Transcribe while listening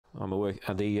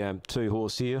the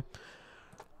 2-horse here.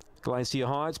 Glacier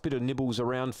Heights, bit of nibbles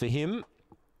around for him.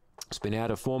 It's been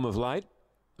out of form of late.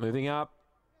 Moving up,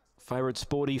 favourite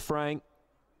Sporty Frank.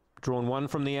 Drawn one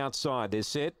from the outside. They're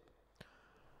set.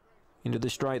 Into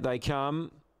the straight they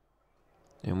come.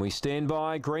 And we stand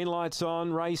by. Green lights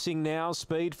on. Racing now.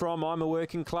 Speed from I'm a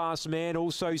Working Class Man.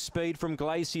 Also speed from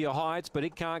Glacier Heights, but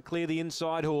it can't clear the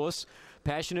inside horse.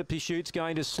 Passionate Pursuit's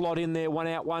going to slot in there. One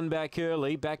out, one back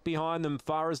early. Back behind them,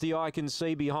 far as the eye can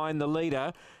see, behind the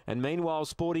leader. And meanwhile,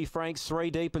 Sporty Frank's 3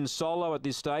 deep and solo at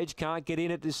this stage. Can't get in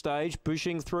at this stage.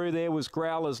 Pushing through there was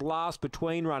Growlers last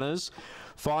between runners.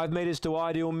 5 metres to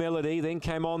Ideal Melody. Then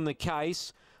came On the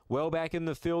Case. Well back in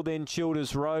the field then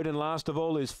Childers Road, and last of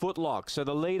all is Footlock. So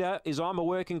the leader is I'm a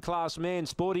Working Class Man.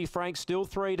 Sporty Frank still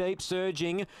 3 deep,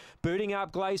 surging, booting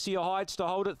up Glacier Heights to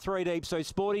hold it 3 deep. So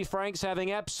Sporty Frank's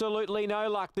having absolutely no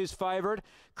luck, this favourite.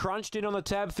 Crunched in on the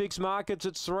tab fixed markets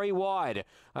at 3 wide.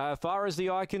 Far as the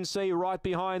eye can see, right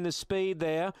behind the speed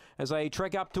there as they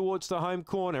trek up towards the home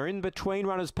corner. In between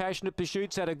runners, Passionate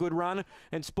Pursuit's had a good run,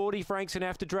 and Sporty Frank's going to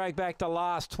have to drag back to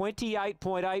last.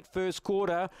 28.8 first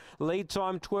quarter, lead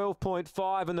time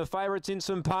 12.5, and the favourites in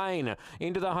some pain.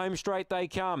 Into the home straight they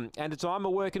come, and it's I'm a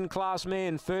Working Class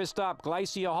Man. First up,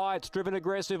 Glacier Heights, driven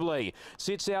aggressively.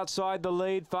 Sits outside the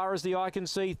lead, far as the eye can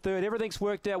see, third. Everything's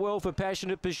worked out well for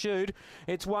Passionate Pursuit.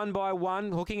 It's 1 by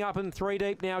 1, hooking up in 3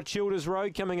 deep now. Childers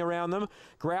Road coming around them.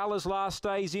 Growlers last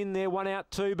stays in there, 1 out,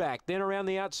 2 back. Then around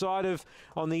the outside of,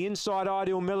 on the inside,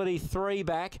 Ideal Melody, 3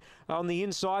 back. On the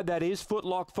inside, that is.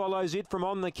 Footlock follows it from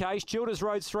On the Case. Childers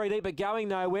Road's 3 deep, but going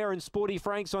nowhere, and Sporty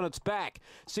Frank's on its back.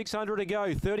 600 to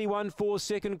go, 31.4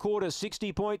 second quarter,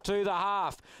 60.2 the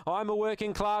half. I'm a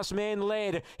Working Class Man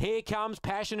led. Here comes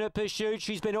Passionate Pursuit.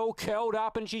 She's been all curled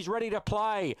up and she's ready to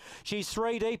play. She's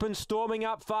 3 deep and storming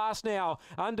up fast now.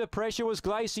 Under pressure was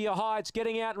Glacier Heights,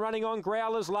 getting out and running on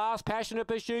Growlers last. Passionate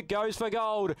Pursuit goes for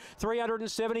gold.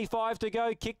 375 to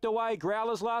go, kicked away.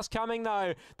 Growlers last coming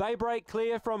though. They break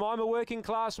clear from I'm a Working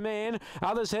Class Man.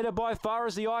 Others headed by far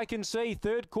as the eye can see.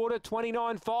 Third quarter,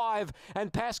 29.5.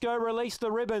 And Pascoe released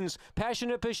the ribbons.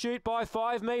 Passionate Pursuit by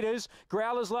 5 metres.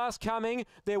 Growlers last coming.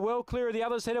 They're well clear of the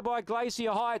others headed by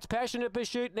Glacier Heights. Passionate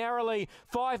Pursuit narrowly.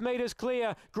 5 metres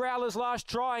clear. Growlers last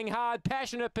trying hard.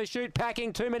 Passionate Pursuit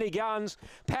packing too many guns.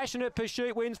 Passionate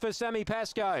Pursuit wins for Sammy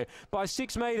Pascoe by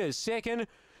 6 metres. Second,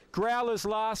 Growlers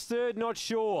last. Third, not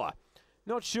sure.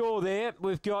 Not sure there.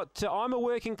 We've got I'm a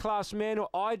Working Class Man or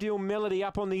Ideal Melody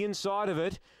up on the inside of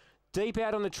it. Deep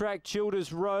out on the track,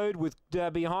 Childers Road, with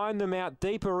behind them out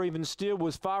deeper even still,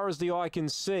 as far as the eye can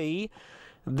see.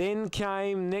 Then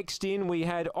came next in, we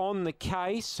had On the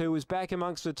Case, who was back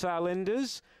amongst the tail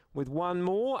enders with 1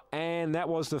 more, and that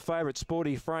was the favourite,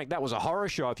 Sporty Frank. That was a horror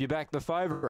show if you back the favourite.